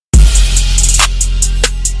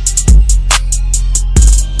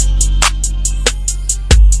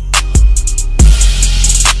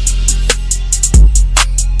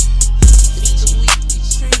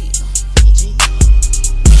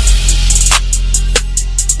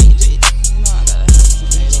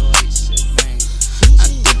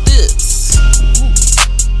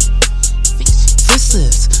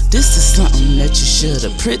that you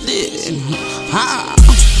should've predicted.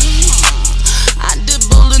 I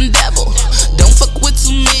dibble and dabble, don't fuck with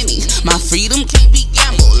too many. My freedom can't be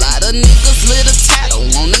gambled. Lot of niggas lit a tattle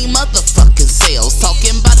on they motherfucking sales.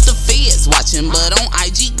 Talking about the feds watching, but on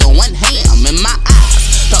IG going ham in my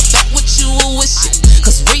eyes. Thought that what you were wishing,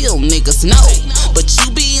 cause real niggas know, but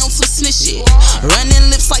you be on some snitch shit.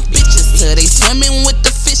 Running lips like bitches till they swimming with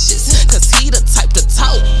the fishes. Cause he the type to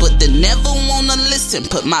talk, but they never wanna listen.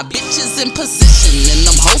 Put my bitches in position, and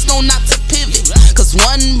them hoes know not to